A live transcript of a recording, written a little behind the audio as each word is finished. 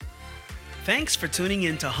Thanks for tuning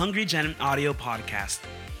in to Hungry Gen Audio Podcast.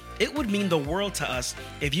 It would mean the world to us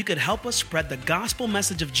if you could help us spread the gospel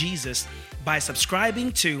message of Jesus by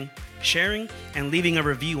subscribing to, sharing, and leaving a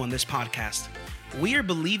review on this podcast. We are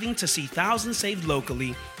believing to see thousands saved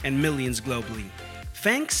locally and millions globally.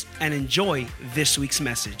 Thanks and enjoy this week's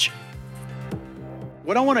message.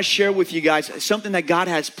 What I want to share with you guys, something that God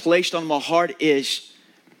has placed on my heart is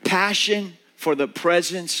passion for the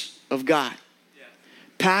presence of God.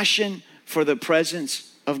 Passion for the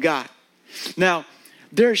presence of God. Now,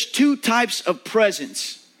 there's two types of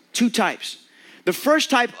presence. Two types. The first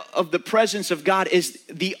type of the presence of God is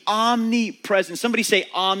the omnipresence. Somebody say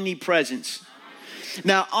omnipresence.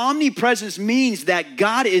 Now, omnipresence means that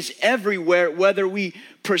God is everywhere, whether we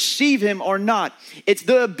perceive Him or not. It's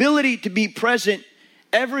the ability to be present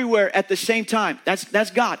everywhere at the same time.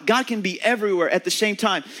 That's God. God can be everywhere at the same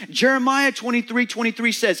time. Jeremiah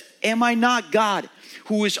 23:23 says, "Am I not God,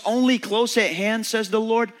 who is only close at hand, says the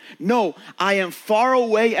Lord? No, I am far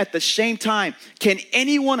away at the same time. Can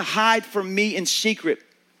anyone hide from me in secret?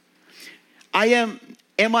 Am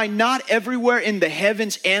I not everywhere in the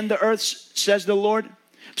heavens and the earth, says the Lord?"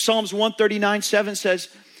 Psalms 139:7 says,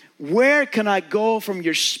 "Where can I go from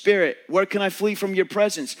your spirit? Where can I flee from your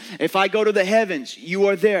presence? If I go to the heavens, you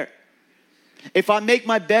are there. If I make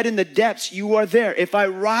my bed in the depths, you are there. If I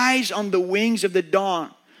rise on the wings of the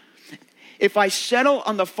dawn, if I settle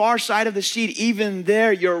on the far side of the sea, even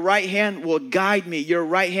there your right hand will guide me. Your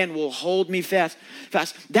right hand will hold me fast.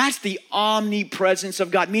 That's the omnipresence of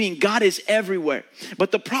God, meaning God is everywhere.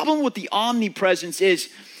 But the problem with the omnipresence is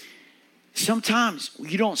sometimes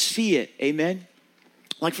you don't see it. Amen?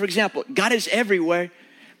 Like, for example, God is everywhere,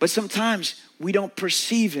 but sometimes we don't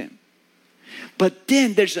perceive Him. But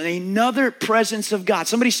then there's another presence of God.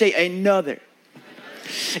 Somebody say another.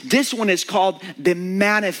 This one is called the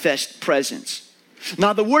manifest presence.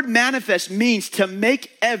 Now, the word manifest means to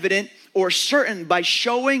make evident or certain by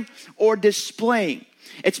showing or displaying.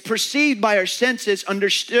 It's perceived by our senses,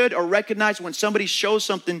 understood or recognized when somebody shows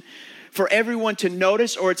something for everyone to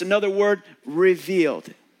notice, or it's another word,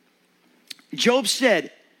 revealed. Job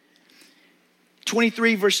said,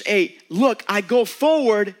 23 verse 8, "Look, I go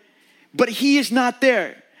forward, but He is not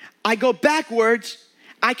there. I go backwards,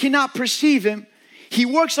 I cannot perceive Him. He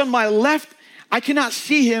works on my left, I cannot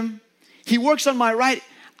see Him. He works on my right,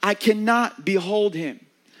 I cannot behold Him."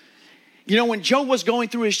 You know, when Job was going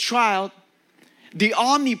through his trial, the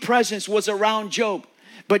omnipresence was around Job.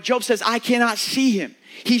 But Job says, "I cannot see Him.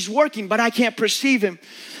 He's working, but I can't perceive Him."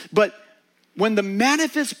 But when the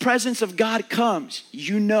manifest presence of God comes,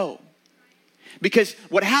 you know. Because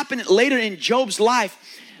what happened later in Job's life,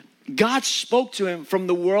 God spoke to him from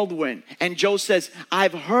the whirlwind. And Job says,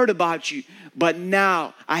 "I've heard about you, but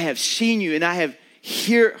now I have seen you and I have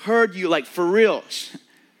heard you, like for reals."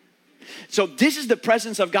 So this is the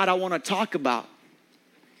presence of God I want to talk about.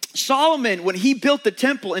 Solomon, when he built the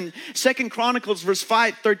temple in 2 Chronicles verse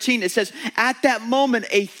 5:13, it says, "At that moment,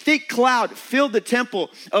 a thick cloud filled the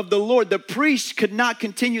temple of the Lord. The priests could not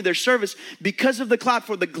continue their service because of the cloud,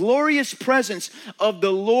 for the glorious presence of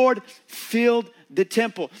the Lord filled the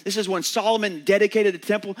temple." This is when Solomon dedicated the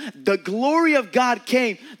temple. The glory of God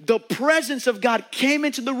came. The presence of God came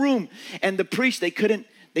into the room. And the priests, they couldn't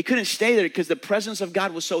stay there because the presence of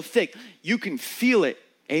God was so thick. You can feel it.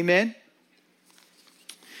 Amen.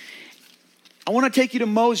 I want to take you to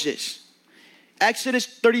Moses. Exodus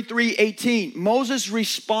 33:18. Moses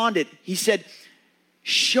responded. He said,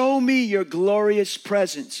 "Show me your glorious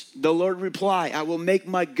presence." The Lord replied, "I will make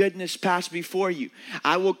my goodness pass before you.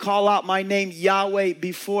 I will call out my name Yahweh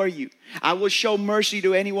before you. I will show mercy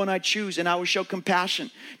to anyone I choose, and I will show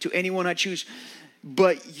compassion to anyone I choose.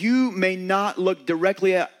 But you may not look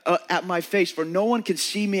directly at my face, for no one can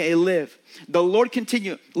see me and live." The Lord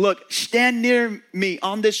continued, "Look, stand near me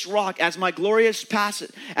on this rock as my glorious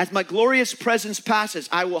presence passes.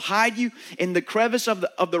 I will hide you in the crevice of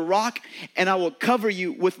the rock, and I will cover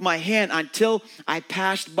you with my hand until I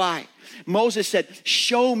passed by." Moses said,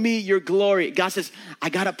 "Show me your glory." God says, "I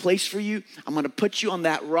got a place for you. I'm going to put you on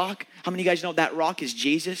that rock." How many of you guys know that rock is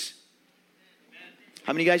Jesus?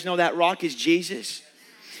 How many of you guys know that rock is Jesus?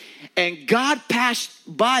 And God passed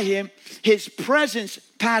by him. His presence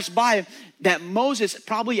passed by him, that Moses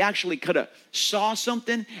probably actually could have saw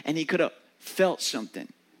something and he could have felt something.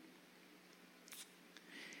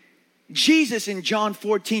 Jesus in John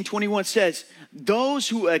 14:21 says, "Those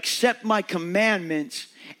who accept my commandments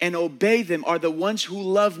and obey them are the ones who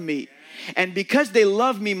love me. And because they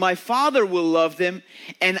love me, my Father will love them,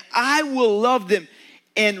 and I will love them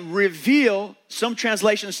and reveal," some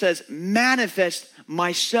translation says, "manifest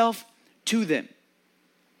myself to them."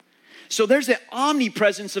 So there's the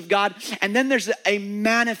omnipresence of God, and then there's a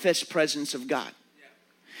manifest presence of God.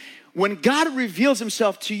 When God reveals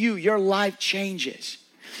himself to you, your life changes.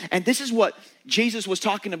 And this is what Jesus was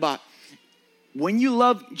talking about. When you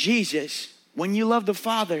love Jesus, when you love the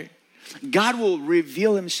Father, God will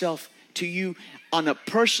reveal himself to you on a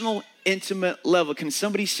personal, intimate level. Can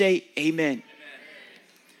somebody say amen? Amen.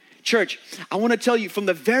 Church, I want to tell you, from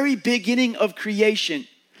the very beginning of creation,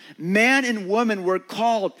 man and woman were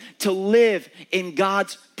called to live in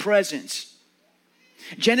God's presence.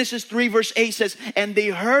 Genesis 3 verse 8 says, and they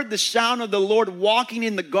heard the sound of the Lord walking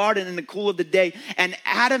in the garden in the cool of the day. And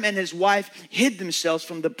Adam and his wife hid themselves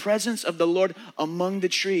from the presence of the Lord among the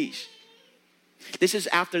trees. This is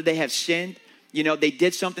after they have sinned. You know, they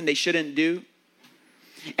did something they shouldn't do.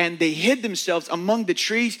 And they hid themselves among the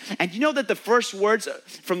trees. And you know that the first words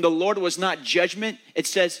from the Lord was not judgment. It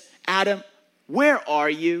says, Adam, where are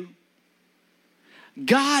you?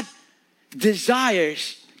 God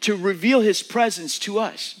desires to reveal his presence to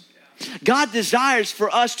us. God desires for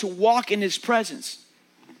us to walk in his presence.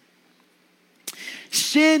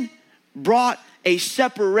 Sin brought a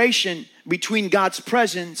separation between God's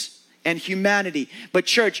presence and humanity. But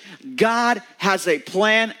church, God has a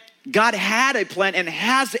plan. God had a plan and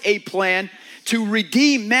has a plan to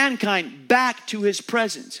redeem mankind back to his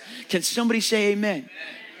presence. Can somebody say amen?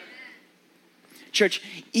 Church,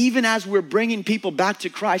 even as we're bringing people back to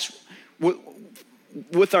Christ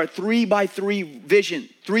with our 3x3 vision,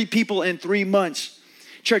 3 people in 3 months.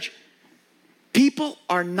 Church, people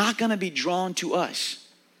are not going to be drawn to us.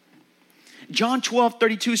 John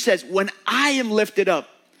 12:32 says, when I am lifted up,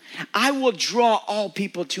 I will draw all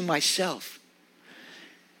people to myself.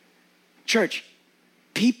 Church,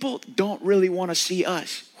 people don't really want to see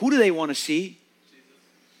us. Who do they want to see?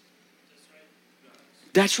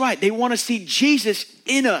 That's right. They want to see Jesus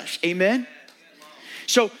in us. Amen.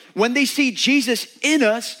 So when they see Jesus in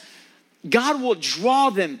us, God will draw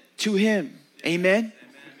them to him. Amen.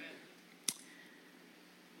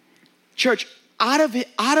 Church, out of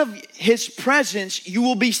his presence, you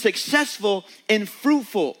will be successful and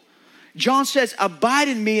fruitful. John says, abide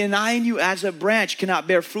in me and I in you, as a branch cannot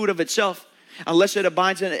bear fruit of itself unless it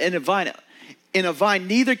abides in a vine. In a vine,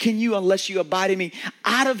 neither can you unless you abide in me.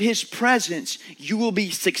 Out of his presence, you will be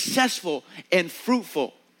successful and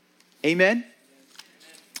fruitful. Amen.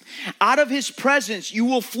 Out of his presence, you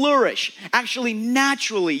will flourish. Actually,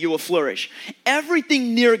 naturally, you will flourish.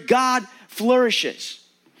 Everything near God flourishes.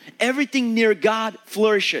 Everything near God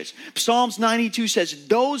flourishes. Psalms 92 says,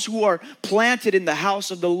 those who are planted in the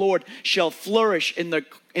house of the Lord shall flourish in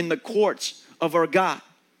the courts of our God.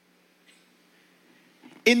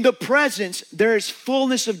 In the presence, there is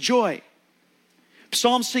fullness of joy.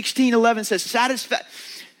 Psalm 16:11 says,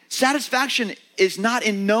 satisfaction is not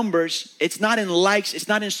in numbers. It's not in likes. It's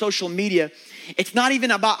not in social media. It's not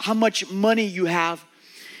even about how much money you have.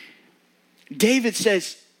 David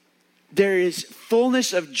says, there is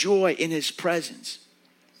fullness of joy in his presence.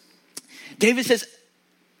 David says,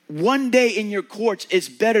 one day in your courts is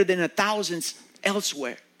better than 1,000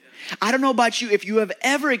 elsewhere. I don't know about you, if you have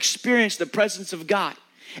ever experienced the presence of God,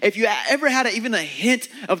 if you ever had even a hint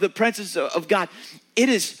of the presence of God, it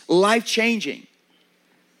is life-changing.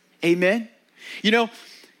 Amen. You know,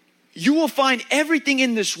 you will find everything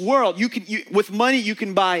in this world. With money, you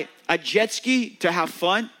can buy a jet ski to have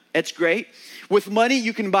fun. That's great. With money,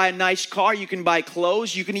 you can buy a nice car. You can buy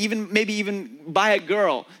clothes. You can maybe even buy a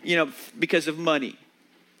girl, because of money.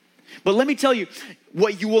 But let me tell you,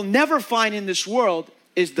 what you will never find in this world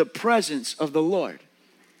is the presence of the Lord.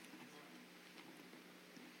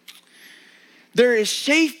 There is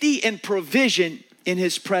safety and provision in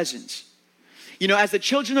his presence. As the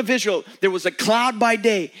children of Israel, there was a cloud by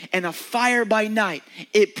day and a fire by night.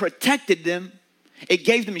 It protected them. It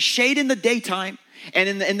gave them shade in the daytime, and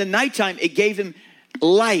in the nighttime, it gave them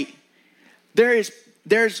light. There's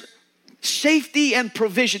safety and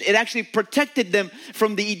provision. It actually protected them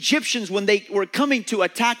from the Egyptians when they were coming to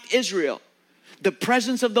attack Israel. The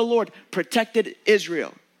presence of the Lord protected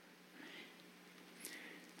Israel.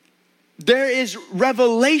 There is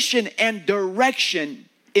revelation and direction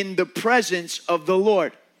in the presence of the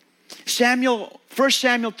Lord. 1 Samuel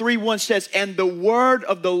 3:1 says, and the word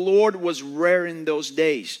of the Lord was rare in those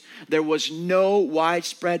days. There was no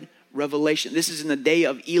widespread revelation. This is in the day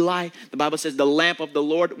of Eli. The Bible says the lamp of the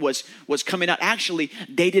Lord was coming out. Actually,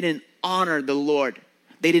 they didn't honor the Lord.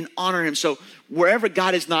 They didn't honor him. So wherever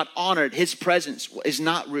God is not honored, his presence is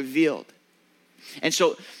not revealed. And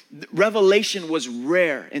so revelation was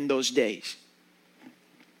rare in those days.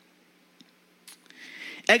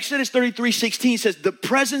 Exodus 33:16 says, the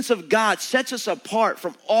presence of God sets us apart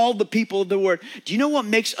from all the people of the world. Do you know what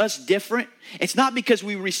makes us different? It's not because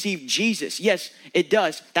we received Jesus. Yes, it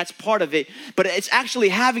does. That's part of it. But it's actually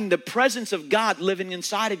having the presence of God living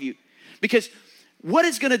inside of you. Because what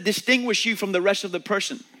is going to distinguish you from the rest of the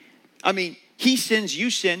person? I mean, he sins,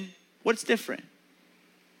 you sin. What's different?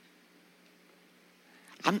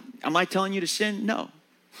 Am I telling you to sin? No.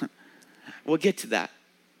 We'll get to that.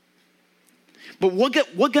 But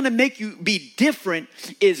what's going to make you be different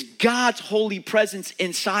is God's holy presence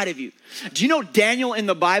inside of you. Do you know Daniel in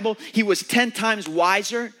the Bible, he was 10 times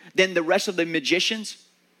wiser than the rest of the magicians?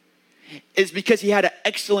 It's because he had an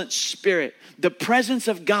excellent spirit. The presence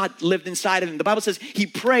of God lived inside of him. The Bible says he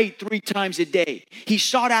prayed 3 times a day. He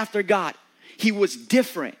sought after God. He was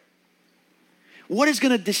different. What is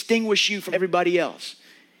going to distinguish you from everybody else?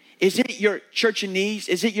 Is it your church and knees?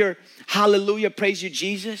 Is it your hallelujah, praise you,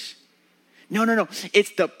 Jesus? No.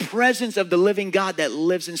 It's the presence of the living God that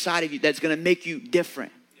lives inside of you that's going to make you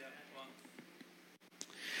different.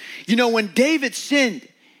 You know, when David sinned,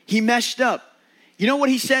 he messed up. You know what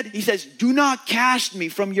he said? He says, do not cast me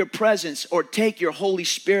from your presence or take your Holy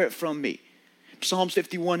Spirit from me. Psalms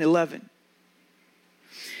 51:11.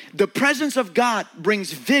 The presence of God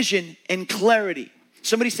brings vision and clarity.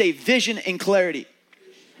 Somebody say vision and clarity.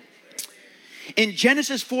 In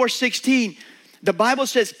Genesis 4:16, the Bible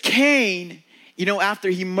says Cain, you know, after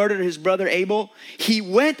he murdered his brother Abel, he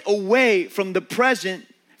went away from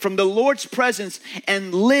the Lord's presence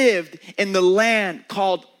and lived in the land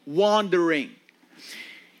called wandering.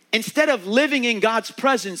 Instead of living in God's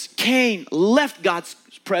presence, Cain left God's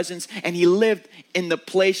presence and he lived in the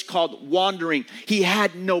place called wandering. He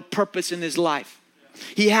had no purpose in his life.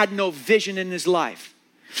 He had no vision in his life.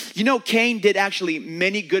 You know, Cain did actually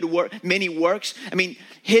many works. I mean,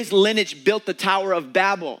 his lineage built the Tower of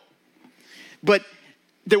Babel. But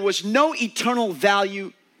there was no eternal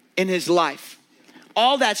value in his life.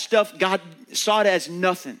 All that stuff, God saw it as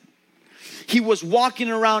nothing. He was walking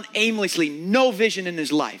around aimlessly, no vision in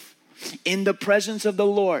his life. In the presence of the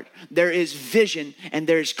Lord, there is vision and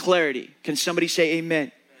there is clarity. Can somebody say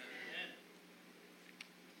amen?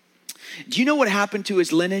 Do you know what happened to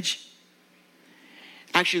his lineage?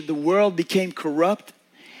 Actually, the world became corrupt,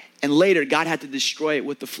 and later God had to destroy it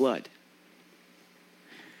with the flood.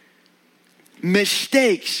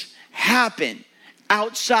 Mistakes happen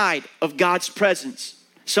outside of God's presence.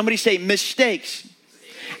 Somebody say mistakes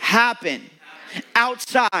happen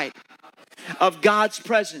outside of God's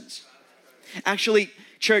presence. Actually,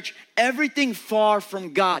 church, everything far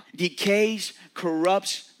from God decays,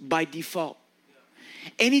 corrupts by default.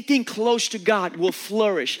 Anything close to God will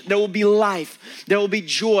flourish. There will be life. There will be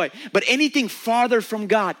joy. But anything farther from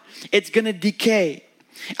God, it's going to decay.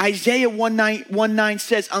 Isaiah 1:9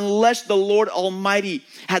 says, unless the Lord Almighty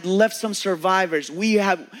had left some survivors, we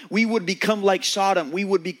would become like Sodom. We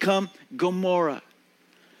would become Gomorrah.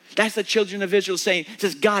 That's the children of Israel saying, it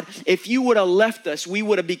says, God, if you would have left us, we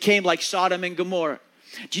would have became like Sodom and Gomorrah.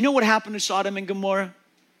 Do you know what happened to Sodom and Gomorrah?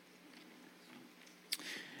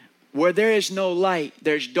 Where there is no light,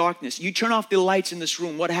 there's darkness. You turn off the lights in this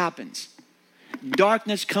room, what happens?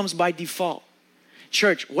 Darkness comes by default.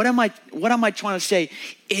 Church, what am I trying to say?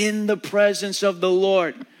 In the presence of the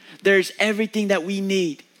Lord, there's everything that we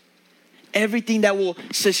need. Everything that will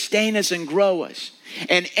sustain us and grow us.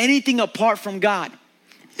 And anything apart from God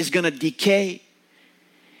is going to decay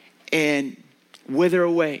and wither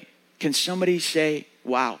away. Can somebody say,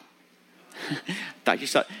 wow? You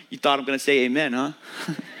thought I'm going to say amen, huh?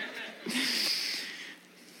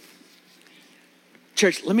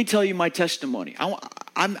 Church, let me tell you my testimony. I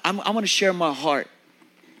want to share my heart.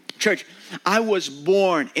 Church, I was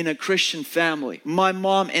born in a Christian family. My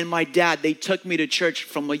mom and my dad, they took me to church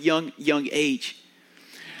from a young age.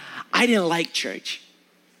 I didn't like church.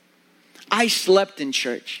 I slept in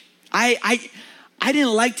church. I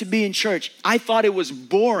didn't like to be in church. I thought it was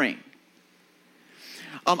boring.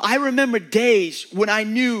 I remember days when I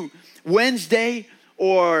knew Wednesday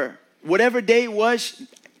or whatever day it was,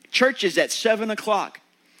 church is at 7 o'clock.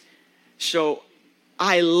 So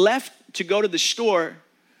I left to go to the store.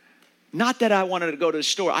 Not that I wanted to go to the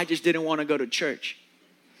store. I just didn't want to go to church.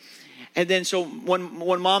 And then so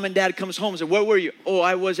when mom and dad comes home and said, where were you? Oh,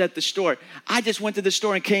 I was at the store. I just went to the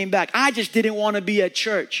store and came back. I just didn't want to be at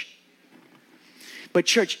church. But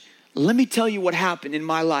church, let me tell you what happened in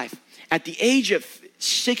my life. At the age of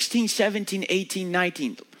 16, 17, 18,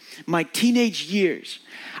 19, my teenage years,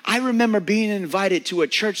 I remember being invited to a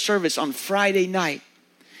church service on Friday night.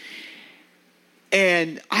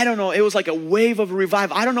 And I don't know, it was like a wave of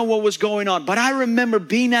revival. I don't know what was going on, but I remember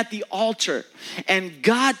being at the altar and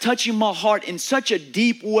God touching my heart in such a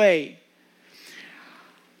deep way.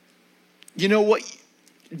 You know what?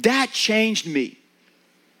 That changed me.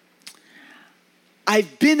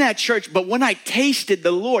 I've been at church, but when I tasted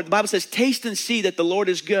the Lord, the Bible says, taste and see that the Lord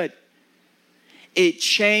is good. It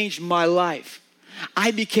changed my life.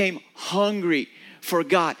 I became hungry for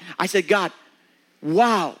God. I said, God,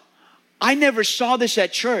 wow, I never saw this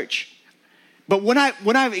at church. But when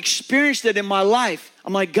I've experienced it in my life,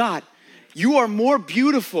 I'm like, God, you are more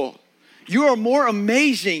beautiful. You are more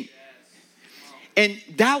amazing. And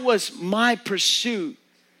that was my pursuit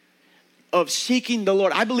of seeking the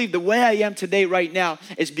Lord. I believe the way I am today right now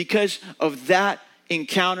is because of that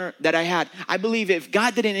encounter that I had. I believe if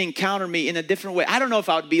God didn't encounter me in a different way, I don't know if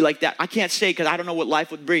I would be like that. I can't say because I don't know what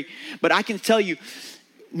life would bring. But I can tell you,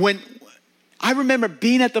 when I remember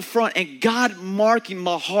being at the front and God marking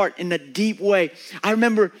my heart in a deep way. I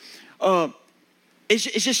remember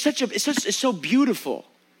it's so beautiful.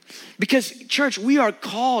 Because church, we are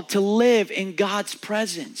called to live in God's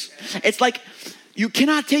presence. It's like you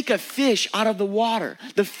cannot take a fish out of the water.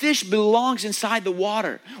 The fish belongs inside the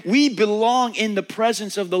water. We belong in the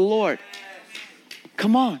presence of the Lord.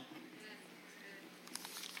 Come on.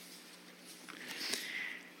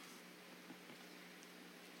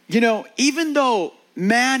 You know, even though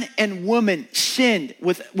man and woman sinned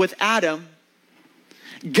with Adam,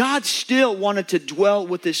 God still wanted to dwell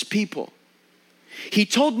with his people. He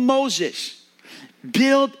told Moses,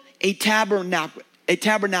 build a tabernacle.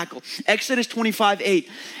 Exodus 25:8.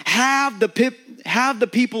 Have the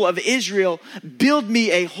people of Israel build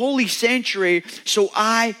me a holy sanctuary so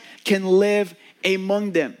I can live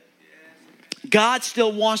among them. God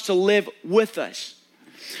still wants to live with us.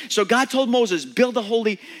 So God told Moses, build a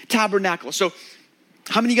holy tabernacle. So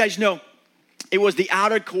how many of you guys know it was the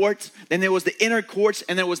outer courts, then there was the inner courts,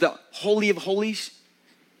 and there was the Holy of Holies?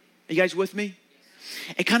 Are you guys with me?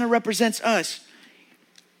 It kind of represents us.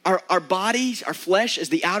 Our bodies, our flesh is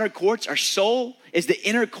the outer courts, our soul is the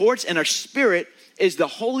inner courts, and our spirit is the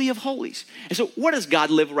Holy of Holies. And so where does God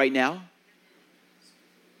live right now?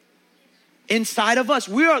 Inside of us.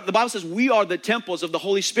 The Bible says we are the temples of the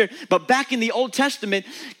Holy Spirit. But back in the Old Testament,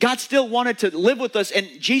 God still wanted to live with us, and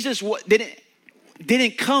Jesus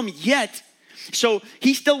didn't come yet. So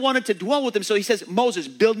he still wanted to dwell with them. So he says, Moses,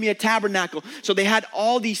 build me a tabernacle. So they had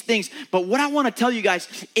all these things. But what I want to tell you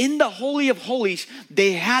guys, in the Holy of Holies,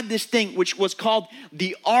 they had this thing which was called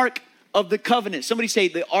the Ark of the Covenant. Somebody say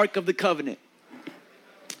the Ark of the Covenant.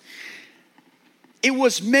 It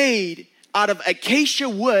was made out of acacia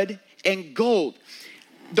wood and gold.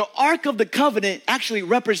 The Ark of the Covenant actually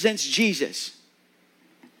represents Jesus.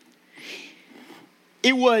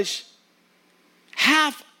 It was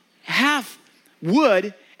half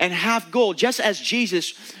wood and half gold, just as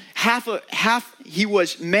Jesus, half he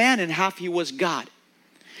was man and half he was God.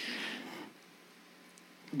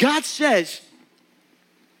 God says,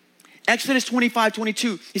 Exodus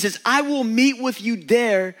 25:22, he says, I will meet with you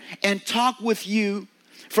there and talk with you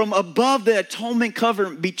from above the atonement cover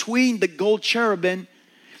between the gold cherubim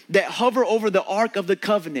that hover over the Ark of the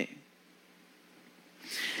Covenant.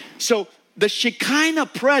 So the Shekinah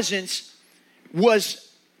presence was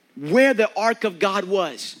where the Ark of God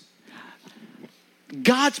was.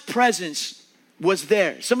 God's presence was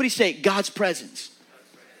there. Somebody say God's presence.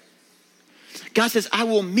 God says, I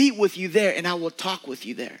will meet with you there and I will talk with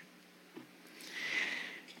you there.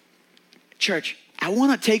 Church, I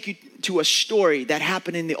want to take you to a story that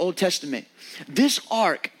happened in the Old Testament. This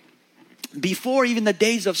ark, before even the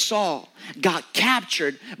days of Saul, got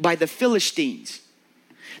captured by the Philistines.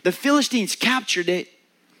 The Philistines captured it.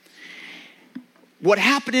 What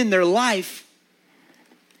happened in their life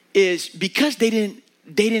is because they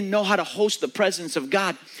didn't know how to host the presence of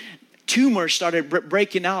God, tumors started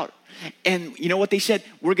breaking out. And you know what they said?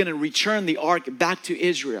 We're going to return the ark back to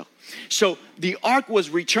Israel. So the ark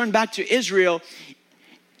was returned back to Israel.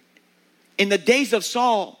 In the days of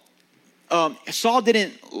Saul, Saul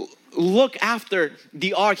didn't look after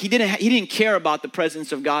the ark. He didn't care about the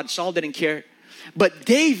presence of God. Saul didn't care. But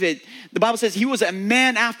David, the Bible says he was a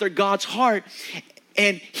man after God's heart.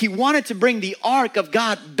 And he wanted to bring the ark of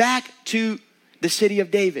God back to the city of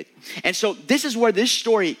David. And so this is where this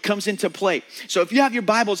story comes into play. So if you have your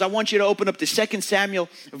Bibles, I want you to open up to 2 Samuel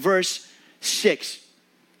verse 6.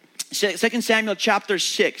 2 Samuel chapter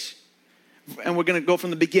 6. And we're going to go from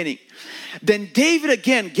the beginning. Then David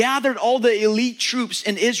again gathered all the elite troops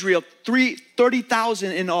in Israel,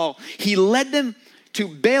 30,000 in all. He led them to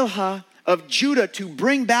Baalah of Judah to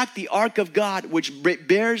bring back the ark of God, which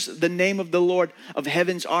bears the name of the Lord of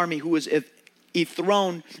heaven's army, who is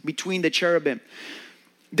throne between the cherubim.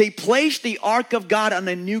 They placed the ark of God on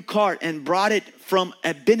a new cart and brought it from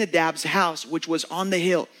Abinadab's house, which was on the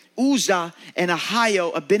hill. Uzzah and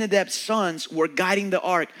Ahio, Abinadab's sons, were guiding the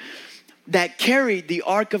ark that carried the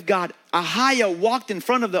ark of God. Ahio walked in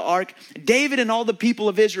front of the ark. David and all the people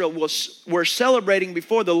of Israel were celebrating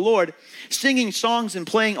before the Lord, singing songs and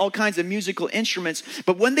playing all kinds of musical instruments.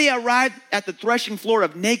 But when they arrived at the threshing floor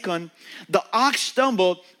of Nacon, the ox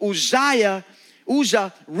stumbled. Uzzah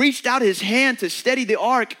reached out his hand to steady the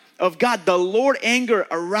ark of God. The Lord anger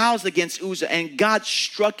aroused against Uzzah, and God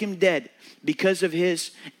struck him dead because of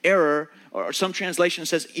his error, or some translation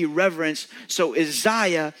says irreverence. So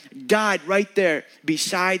Uzziah died right there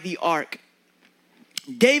beside the ark.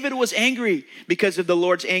 David was angry because of the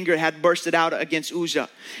Lord's anger had bursted out against Uzzah.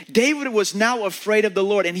 David was now afraid of the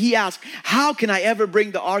Lord, and he asked, how can I ever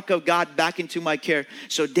bring the ark of God back into my care?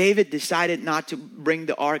 So David decided not to bring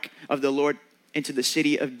the ark of the Lord into the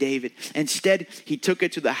city of David. Instead, he took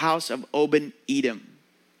it to the house of Obed-Edom.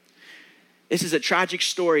 This is a tragic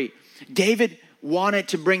story. David wanted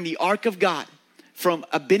to bring the ark of God from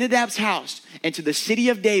Abinadab's house into the city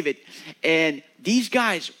of David. And these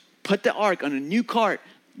guys put the ark on a new cart,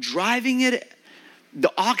 driving it.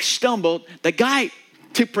 The ox stumbled. The guy,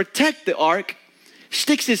 to protect the ark,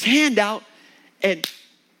 sticks his hand out and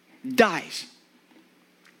dies.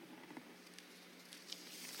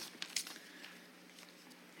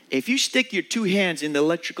 If you stick your two hands in the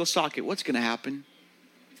electrical socket, what's going to happen?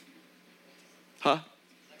 Huh?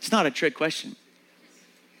 It's not a trick question.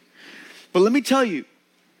 But let me tell you,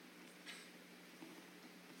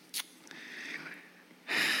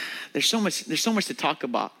 there's so much to talk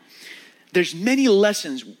about. There's many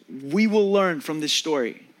lessons we will learn from this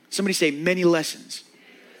story. Somebody say many lessons.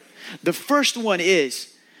 The first one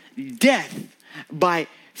is death by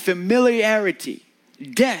familiarity.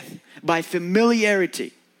 Death by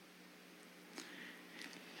familiarity.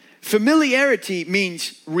 Familiarity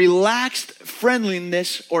means relaxed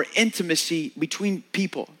friendliness or intimacy between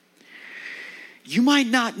people. You might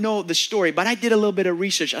not know the story, but I did a little bit of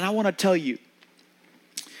research and I want to tell you.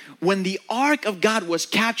 When the ark of God was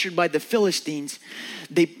captured by the Philistines,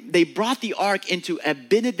 they brought the ark into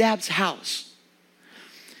Abinadab's house.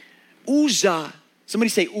 Uzzah, somebody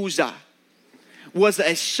say Uzzah, was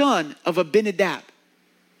a son of Abinadab.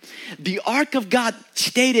 The ark of God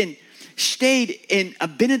stayed in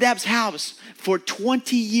Abinadab's house for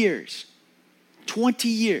 20 years. 20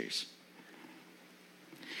 years.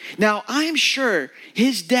 Now, I'm sure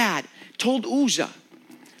his dad told Uzzah,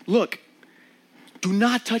 look, do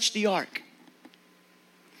not touch the ark.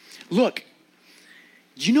 Look,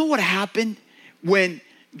 do you know what happened when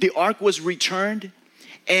the ark was returned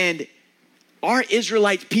and our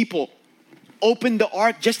Israelite people opened the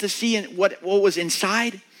ark just to see what was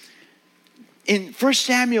inside? In 1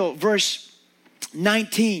 Samuel verse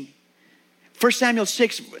 19, 1 Samuel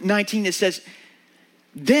 6:19, it says,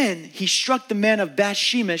 then he struck the men of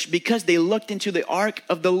Bethshemesh because they looked into the ark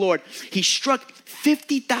of the Lord. He struck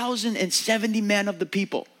 50,070 men of the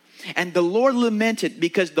people. And the Lord lamented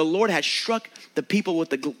because the Lord had struck the people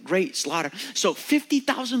with a great slaughter. So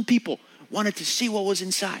 50,000 people wanted to see what was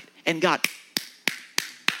inside and got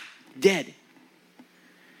dead.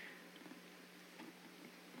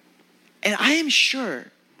 And I am sure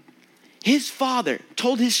his father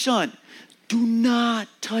told his son, do not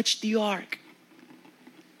touch the ark.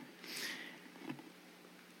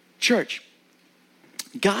 Church,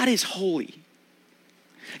 God is holy.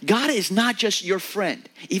 God is not just your friend,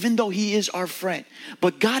 even though he is our friend.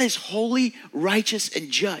 But God is holy, righteous,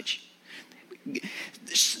 and judge.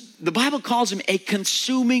 The Bible calls him a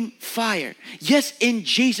consuming fire. Yes, in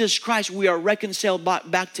Jesus Christ, we are reconciled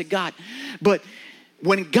back to God. But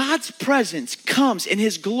when God's presence comes in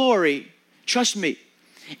his glory, trust me,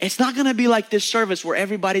 it's not going to be like this service where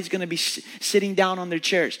everybody's going to be sitting down on their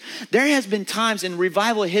chairs. There has been times in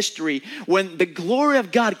revival history when the glory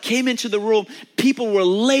of God came into the room, people were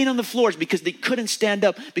laying on the floors because they couldn't stand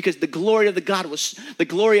up because the glory of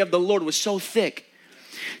the Lord was so thick.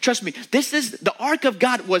 Trust me, the ark of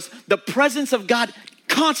God was the presence of God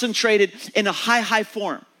concentrated in a high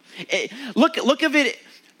form. Look of it,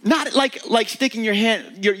 not like sticking your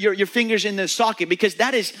fingers in the socket, because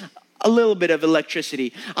that is a little bit of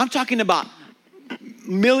electricity. I'm talking about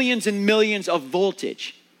millions and millions of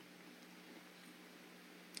voltage.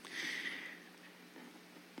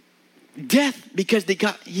 Death because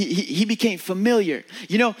he became familiar.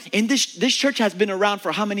 You know, and this church has been around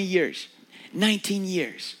for how many years? 19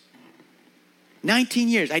 years. 19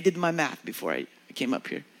 years. I did my math before I came up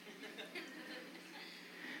here.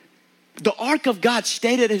 The ark of God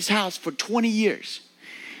stayed at his house for 20 years.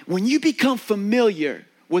 when you become familiar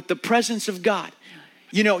with the presence of God,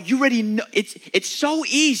 you already know, it's so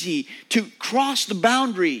easy to cross the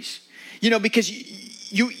boundaries, because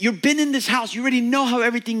you've been in this house, you already know how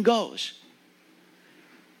everything goes.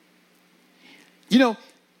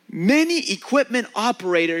 Many equipment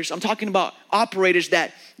operators, I'm talking about operators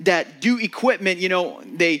that do equipment,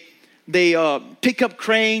 they pick up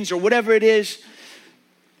cranes or whatever it is.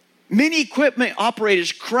 Many equipment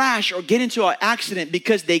operators crash or get into an accident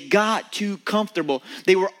because they got too comfortable.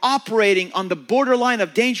 They were operating on the borderline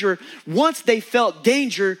of danger once they felt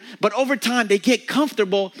danger, but over time they get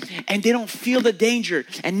comfortable and they don't feel the danger.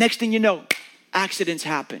 And next thing you know, accidents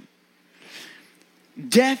happen.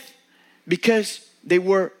 Death because they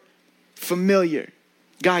were familiar.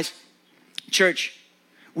 Guys, church,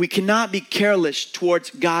 we cannot be careless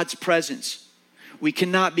towards God's presence. We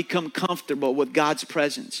cannot become comfortable with God's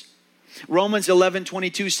presence. Romans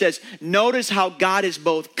 11:22 says, notice how God is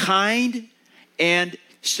both kind and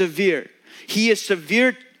severe. He is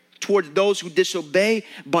severe towards those who disobey,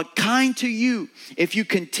 but kind to you if you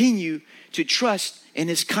continue to trust in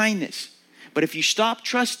His kindness. But if you stop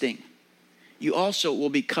trusting, you also will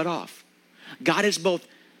be cut off. God is both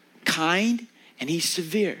kind and He's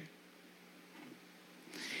severe.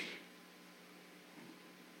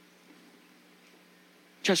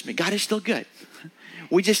 Trust me, God is still good.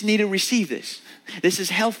 We just need to receive this. This is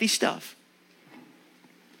healthy stuff.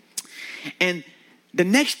 And the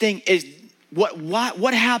next thing is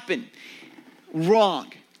what happened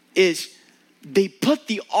wrong is they put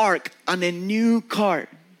the ark on a new cart.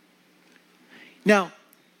 Now,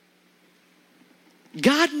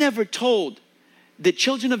 God never told the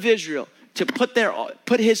children of Israel to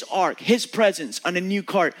put His ark, His presence on a new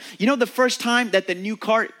cart. The first time that the new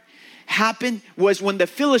cart happened was when the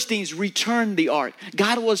Philistines returned the ark.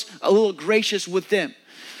 God was a little gracious with them.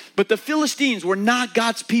 But the Philistines were not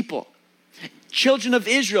God's people. Children of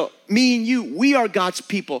Israel, me and you, we are God's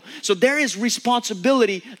people. So there is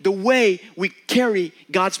responsibility the way we carry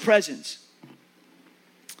God's presence.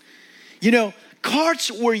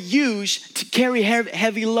 Carts were used to carry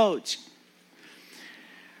heavy loads.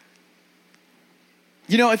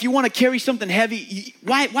 If you want to carry something heavy,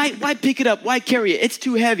 why pick it up? Why carry it? It's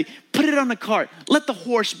too heavy. Put it on the cart. Let the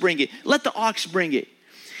horse bring it. Let the ox bring it.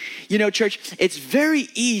 Church, it's very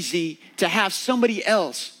easy to have somebody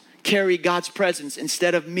else carry God's presence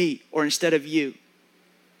instead of me or instead of you.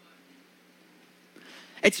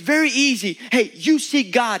 It's very easy. Hey, you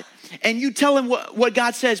seek God and you tell Him what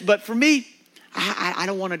God says. But for me, I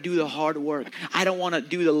don't want to do the hard work. I don't want to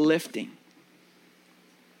do the lifting.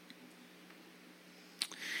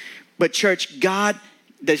 But church, God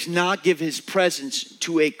does not give His presence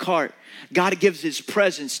to a cart. God gives His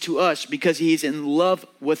presence to us because He's in love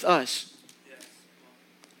with us.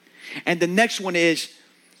 And the next one is,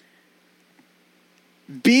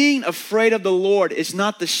 being afraid of the Lord is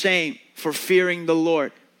not the same for fearing the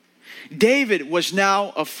Lord. David was now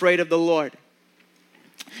afraid of the Lord.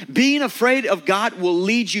 Being afraid of God will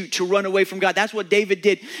lead you to run away from God. That's what David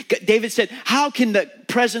did. David said, how can the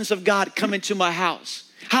presence of God come into my house?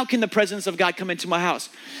 How can the presence of God come into my house?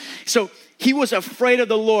 So he was afraid of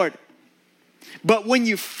the Lord. But when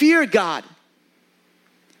you fear God,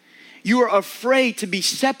 you are afraid to be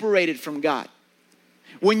separated from God.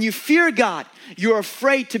 When you fear God, you're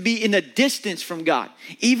afraid to be in a distance from God.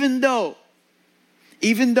 Even though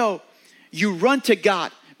you run to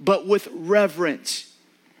God, but with reverence.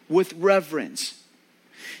 With reverence.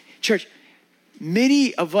 Church,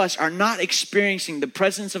 many of us are not experiencing the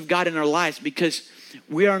presence of God in our lives because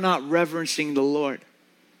we are not reverencing the Lord.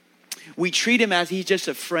 We treat Him as He's just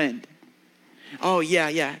a friend. Oh,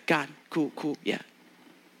 yeah, God, cool, yeah.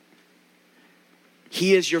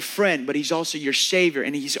 He is your friend, but He's also your Savior,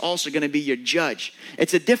 and He's also going to be your judge.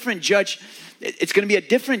 It's a different judge. It's going to be a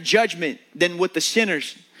different judgment than with the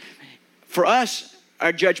sinners. For us,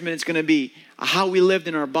 our judgment is going to be how we lived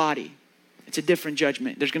in our body. It's a different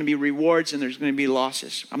judgment. There's going to be rewards and there's going to be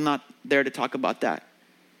losses. I'm not there to talk about that.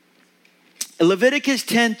 Leviticus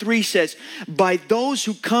 10:3 says, by those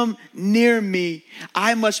who come near me,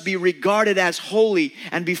 I must be regarded as holy.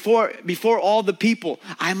 And before all the people,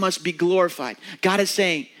 I must be glorified. God is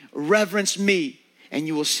saying, reverence me and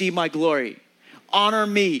you will see my glory. Honor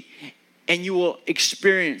me and you will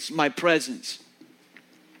experience my presence.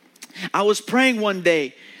 I was praying one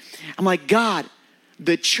day. I'm like, God,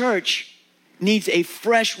 the church needs a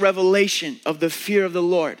fresh revelation of the fear of the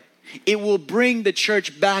Lord. It will bring the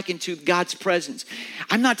church back into God's presence.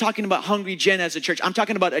 I'm not talking about Hungry Gen as a church. I'm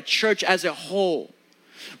talking about a church as a whole.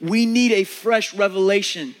 We need a fresh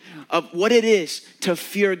revelation of what it is to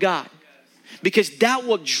fear God. because that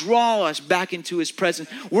will draw us back into his presence.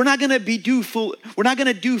 We're not going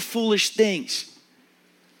to do foolish things.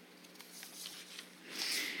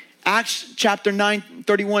 Acts chapter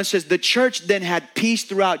 9:31 says, the church then had peace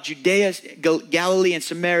throughout Judea, Galilee, and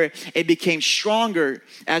Samaria. It became stronger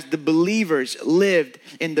as the believers lived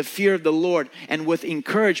in the fear of the Lord, and with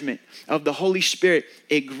encouragement of the Holy Spirit,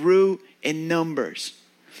 it grew in numbers.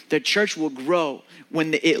 The church will grow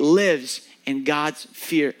when it lives in God's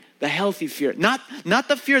fear, the healthy fear. Not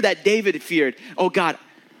the fear that David feared. Oh God,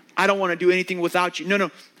 I don't want to do anything without you.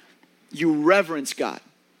 No. You reverence God.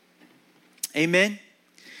 Amen.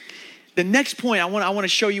 The next point I want to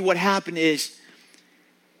show you what happened is,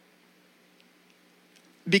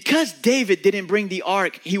 because David didn't bring the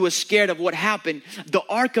ark, he was scared of what happened. The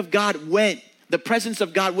ark of God the presence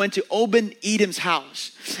of God went to Obed-Edom's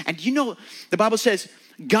house. And you know, the Bible says,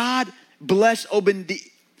 God blessed Obed-Edom.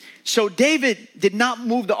 So David did not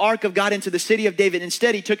move the ark of God into the city of David.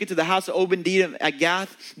 Instead, he took it to the house of Obed-Edom at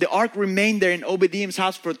Gath. The ark remained there in Obed-Edom's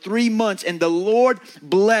house for 3 months. And the Lord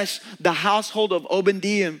blessed the household of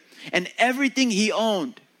Obed-Edom and everything he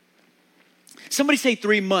owned. Somebody say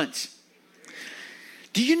 3 months.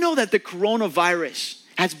 Do you know that the coronavirus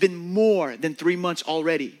has been more than 3 months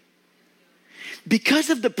already?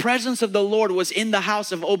 Because of the presence of the Lord was in the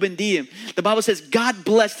house of Obed-Edom, the Bible says God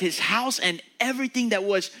blessed his house and everything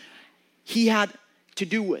that he had to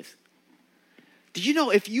do with. Do you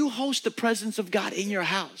know if you host the presence of God in your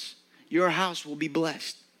house will be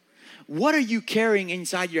blessed? What are you carrying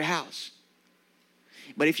inside your house?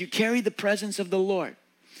 But if you carry the presence of the Lord,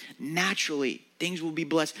 naturally things will be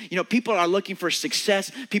blessed. You know, people are looking for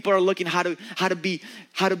success. People are looking how to be.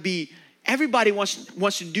 Everybody wants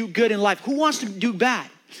to do good in life. Who wants to do bad?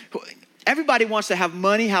 Everybody wants to have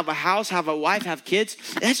money, have a house, have a wife, have kids.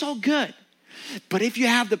 That's all good. But if you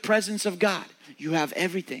have the presence of God, you have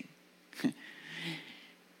everything.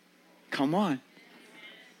 Come on.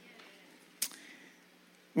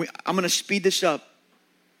 I'm going to speed this up.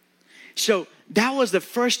 So that was the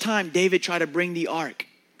first time David tried to bring the ark.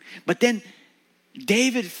 But then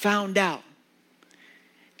David found out.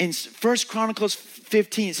 In 1 Chronicles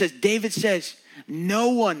 15, it says, David says, no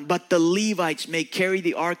one but the Levites may carry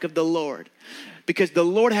the ark of the Lord, because the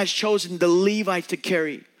Lord has chosen the Levites to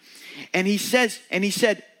carry. And he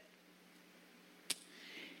said,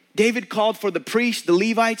 David called for the priests, the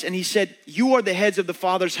Levites, and he said, you are the heads of the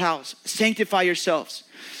Father's house. Sanctify yourselves,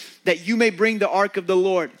 that you may bring the ark of the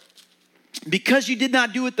Lord. Because you did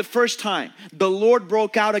not do it the first time, the Lord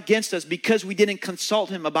broke out against us because we didn't consult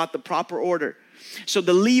him about the proper order. So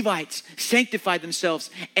the Levites sanctified themselves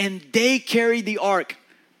and they carried the ark.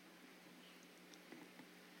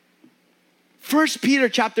 1 Peter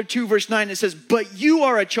chapter 2 verse 9, it says, but you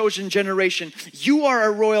are a chosen generation. You are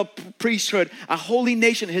a royal priesthood, a holy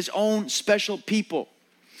nation, his own special people.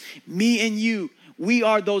 Me and you, we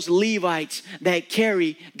are those Levites that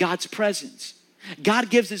carry God's presence. God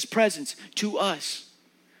gives his presence to us.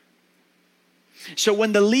 So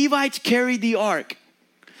when the Levites carried the ark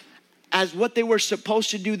as what they were supposed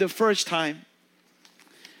to do the first time,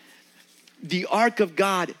 the ark of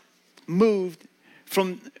God moved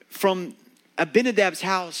from Abinadab's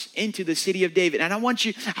house into the city of David. And I want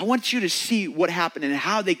you to see what happened and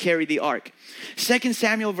how they carried the ark. 2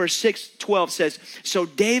 Samuel verse 6:12 says, so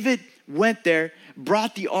David went there,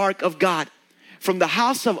 brought the ark of God from the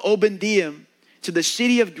house of Obed-Edom to the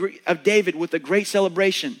city of David with a great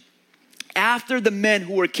celebration. After the men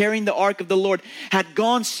who were carrying the ark of the Lord had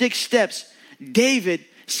gone 6 steps, David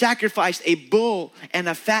sacrificed a bull and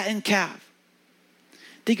a fattened calf.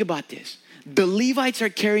 Think about this. The Levites are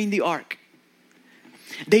carrying the ark.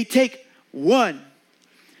 They take 1,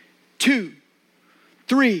 2,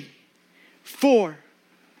 3, 4,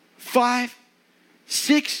 5,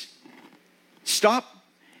 6. Stop.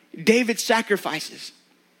 David sacrifices.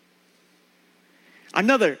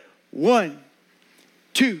 Another 1,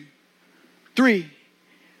 2, 3,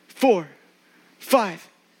 4, 5,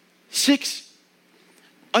 6.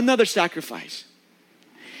 Another sacrifice.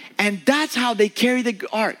 And that's how they carry the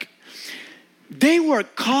ark. They were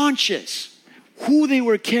conscious who they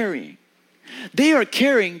were carrying. They are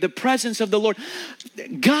carrying the presence of the Lord.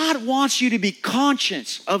 God wants you to be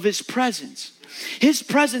conscious of his presence. His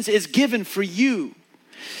presence is given for you.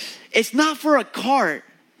 It's not for a cart.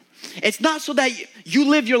 It's not so that you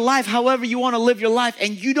live your life however you want to live your life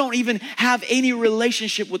and you don't even have any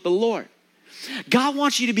relationship with the Lord. God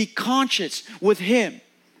wants you to be conscious with him,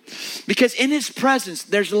 because in his presence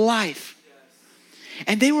there's life.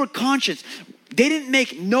 And they were conscious. They didn't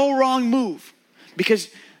make no wrong move, because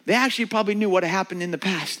they actually probably knew what happened in the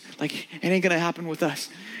past. Like, it ain't going to happen with us.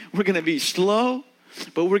 We're going to be slow,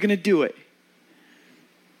 but we're going to do it.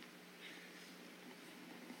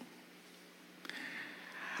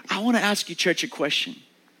 want to ask you, church, a question.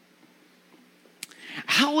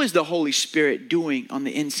 How is the Holy Spirit doing on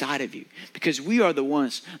the inside of you? Because we are the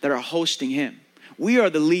ones that are hosting him. We are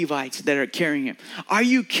the Levites that are carrying him. Are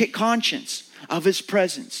you conscious of his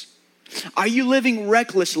presence? Are you living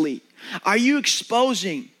recklessly? Are you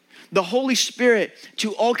exposing the Holy Spirit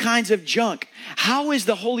to all kinds of junk? How is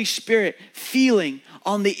the Holy Spirit feeling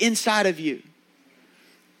on the inside of you?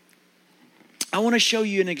 I want to show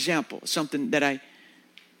you an example, something that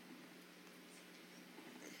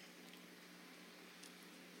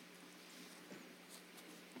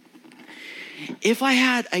if I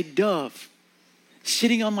had a dove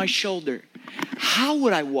sitting on my shoulder, how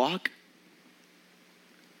would I walk?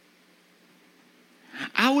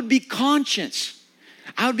 I would be conscious.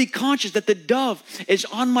 I would be conscious that the dove is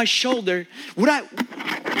on my shoulder. Would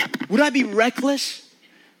I be reckless?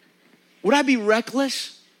 Would I be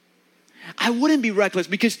reckless? I wouldn't be reckless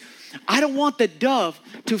because I don't want the dove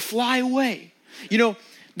to fly away. You know,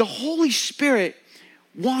 the Holy Spirit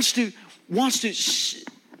wants to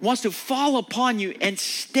fall upon you and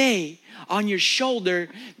stay on your shoulder,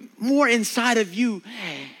 more inside of you.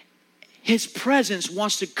 His presence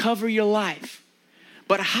wants to cover your life.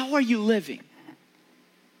 But how are you living?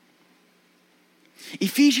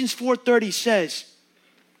 Ephesians 4:30 says,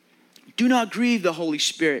 do not grieve the Holy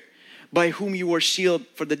Spirit, by whom you were sealed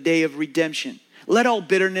for the day of redemption. Let all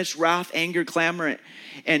bitterness, wrath, anger, clamor,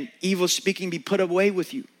 and evil speaking be put away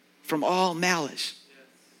with you from all malice.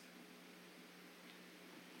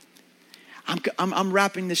 I'm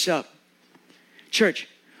wrapping this up. Church,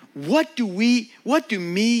 what do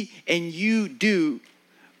me and you do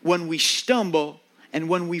when we stumble and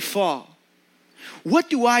when we fall? What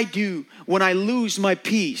do I do when I lose my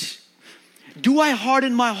peace? Do I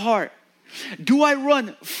harden my heart? Do I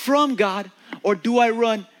run from God or do I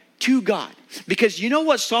run to God? Because you know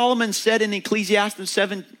what Solomon said in Ecclesiastes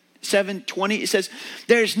 7:20? It says,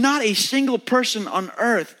 there's not a single person on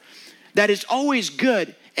earth that is always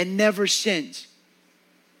good and never sins.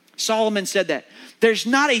 Solomon said that. There's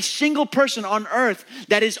not a single person on earth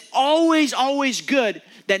that is always good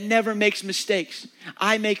that never makes mistakes.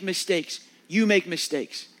 I make mistakes. You make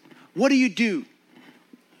mistakes. What do you do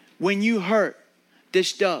when you hurt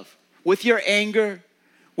this dove? With your anger,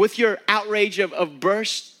 with your outrage of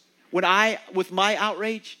burst, with my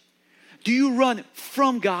outrage? Do you run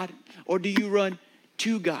from God or do you run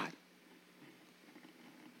to God?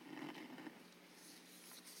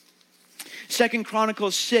 2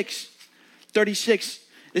 Chronicles 6:36.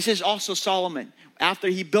 This is also Solomon. After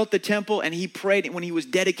he built the temple and he prayed when he was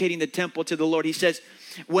dedicating the temple to the Lord, he says,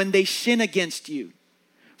 when they sin against you,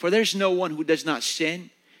 for there's no one who does not sin,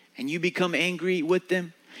 and you become angry with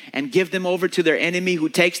them and give them over to their enemy who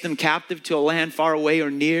takes them captive to a land far away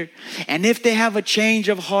or near. And if they have a change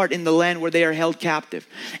of heart in the land where they are held captive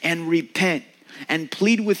and repent and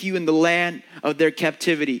plead with you in the land of their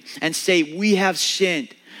captivity and say, we have sinned,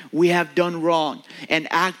 we have done wrong and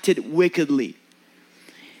acted wickedly.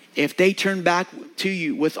 If they turn back to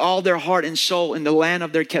you with all their heart and soul in the land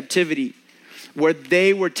of their captivity, where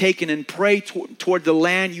they were taken, and pray toward the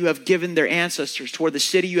land you have given their ancestors, toward the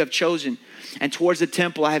city you have chosen, and towards the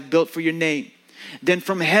temple I have built for your name, then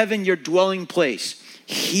from heaven your dwelling place,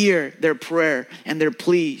 hear their prayer and their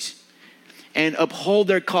pleas, and uphold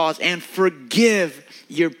their cause, and forgive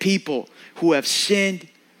your people who have sinned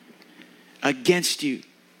against you.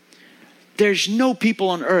 There's no people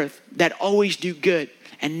on earth that always do good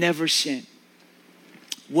and never sin.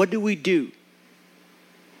 What do we do?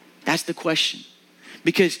 That's the question.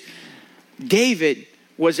 Because David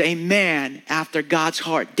was a man after God's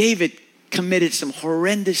heart. David committed some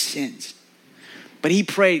horrendous sins. But he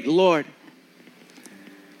prayed, Lord,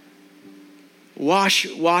 wash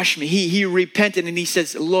me. He repented and he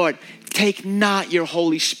says, Lord, take not your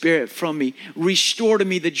Holy Spirit from me. Restore to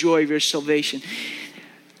me the joy of your salvation.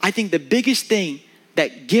 I think the biggest thing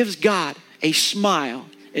that gives God a smile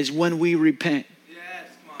is when we repent. Yes,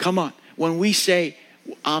 come on. When we say,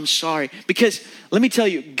 I'm sorry. Because let me tell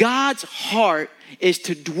you, God's heart is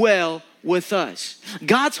to dwell with us.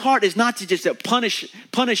 God's heart is not to just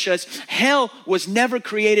punish us. Hell was never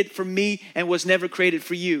created for me and was never created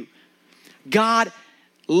for you. God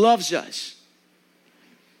loves us.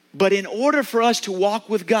 But in order for us to walk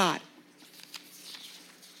with God,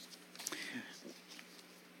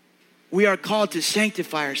 we are called to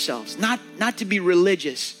sanctify ourselves, not to be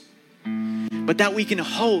religious, but that we can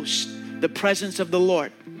host the presence of the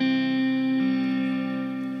Lord.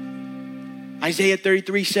 Isaiah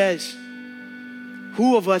 33 says,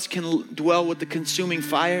 who of us can dwell with the consuming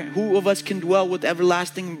fire? Who of us can dwell with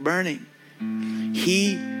everlasting burning?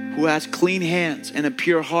 He who has clean hands and a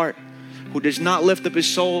pure heart, who does not lift up his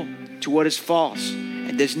soul to what is false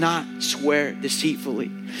and does not swear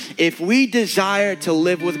deceitfully. If we desire to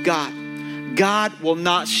live with God, God will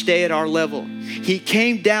not stay at our level. He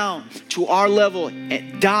came down to our level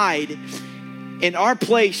and died in our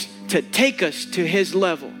place to take us to his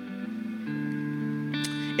level.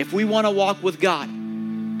 If we want to walk with God,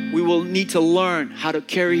 we will need to learn how to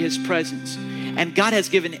carry his presence. And God has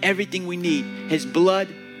given everything we need. His blood,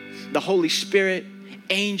 the Holy Spirit,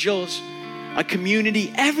 angels, a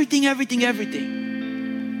community, everything.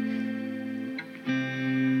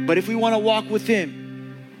 But if we want to walk with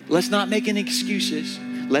him, let's not make any excuses.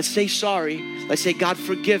 Let's say sorry. Let's say, God,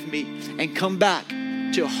 forgive me, and come back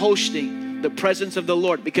to hosting the presence of the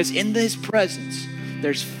Lord. Because in his presence,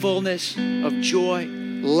 there's fullness of joy,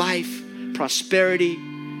 life, prosperity,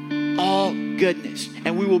 all goodness.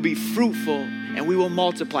 And we will be fruitful and we will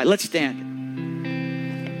multiply. Let's stand.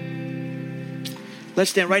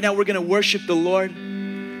 Let's stand. Right now, we're going to worship the Lord.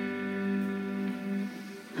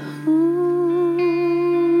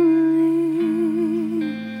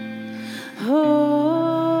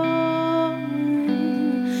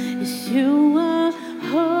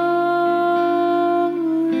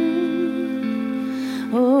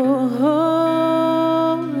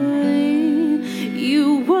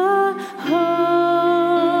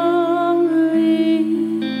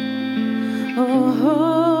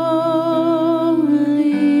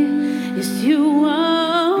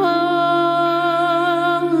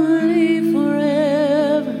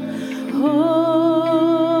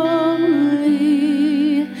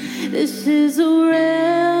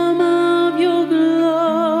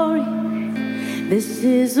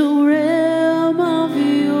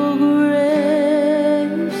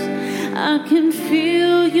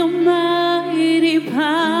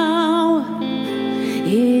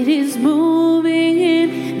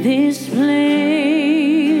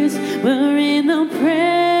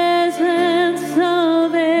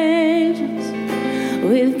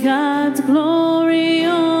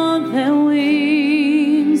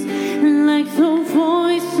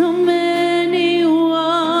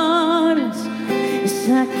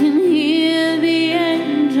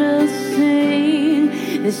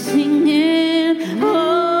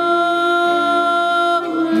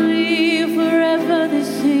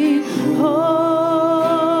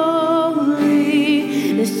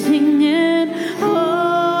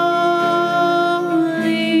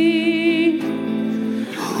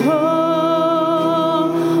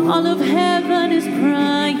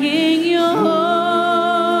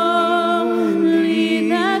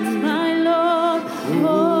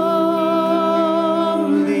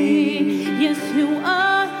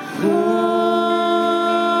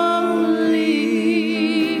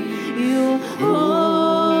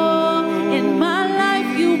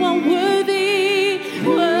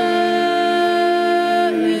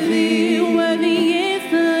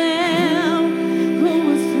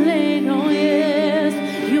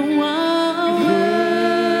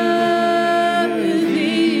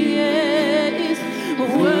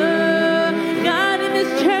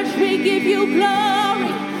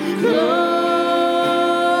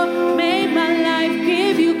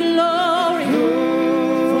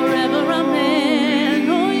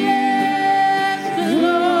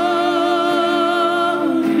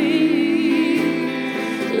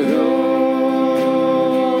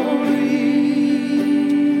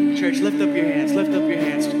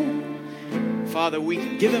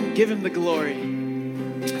 Give him the glory.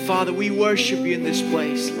 Father, we worship you in this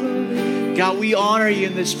place, Lord. God, we honor you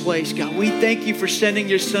in this place, God. We thank you for sending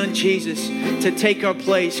your son, Jesus, to take our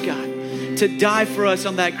place, God, to die for us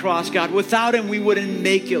on that cross, God. Without him, we wouldn't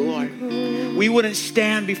make it, Lord. We wouldn't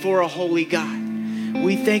stand before a holy God.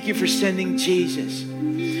 We thank you for sending Jesus.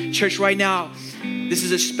 Church, right now, this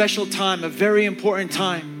is a special time, a very important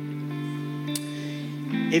time.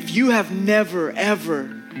 If you have never,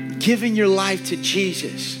 ever given your life to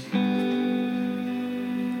Jesus,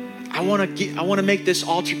 I want to make this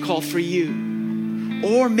altar call for you.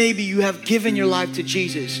 Or maybe you have given your life to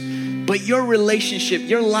Jesus, but your relationship,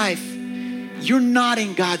 your life, you're not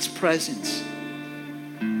in God's presence.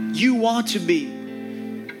 You want to be.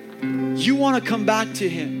 You want to come back to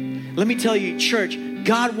him. Let me tell you, church,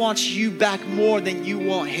 God wants you back more than you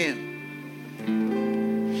want him.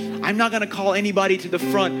 I'm not going to call anybody to the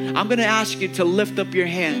front. I'm going to ask you to lift up your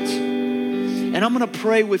hands. And I'm going to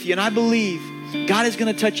pray with you. And I believe God is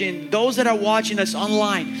going to touch you. And those that are watching us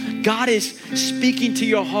online, God is speaking to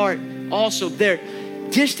your heart also there.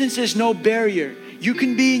 Distance is no barrier. You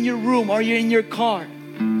can be in your room or you're in your car.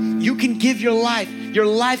 You can give your life. Your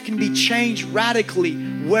life can be changed radically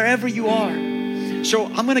wherever you are. So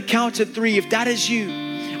I'm going to count to 3. If that is you,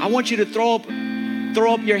 I want you to throw up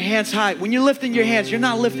your hands high. When you're lifting your hands, you're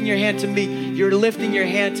not lifting your hand to me. You're lifting your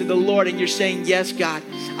hand to the Lord and you're saying, yes, God,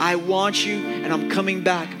 I want you and I'm coming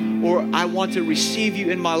back, or I want to receive you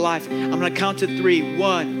in my life. I'm going to count to 3.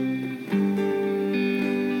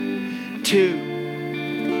 1,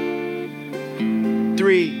 2,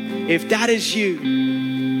 3. If that is you,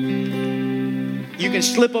 you can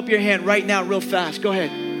slip up your hand right now real fast. Go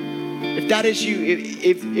ahead. If that is you,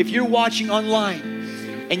 if you're watching online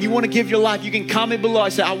and you want to give your life, you can comment below. I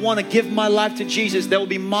say, I want to give my life to Jesus. There will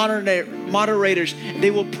be moderators. And they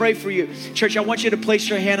will pray for you. Church, I want you to place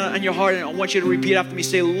your hand on your heart and I want you to repeat after me.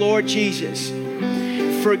 Say, Lord Jesus,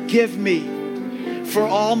 forgive me for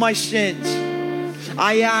all my sins.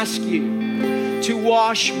 I ask you to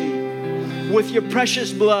wash me with your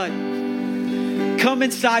precious blood. Come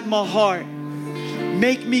inside my heart.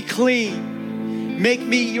 Make me clean. Make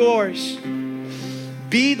me yours.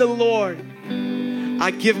 Be the Lord.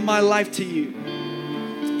 I give my life to you.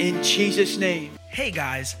 In Jesus' name. Hey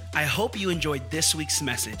guys, I hope you enjoyed this week's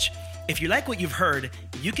message. If you like what you've heard,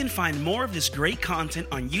 you can find more of this great content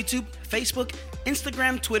on YouTube, Facebook,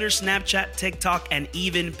 Instagram, Twitter, Snapchat, TikTok, and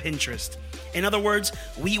even Pinterest. In other words,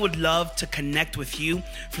 we would love to connect with you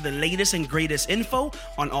for the latest and greatest info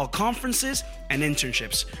on all conferences and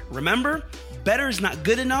internships. Remember, better is not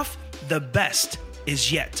good enough. The best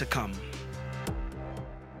is yet to come.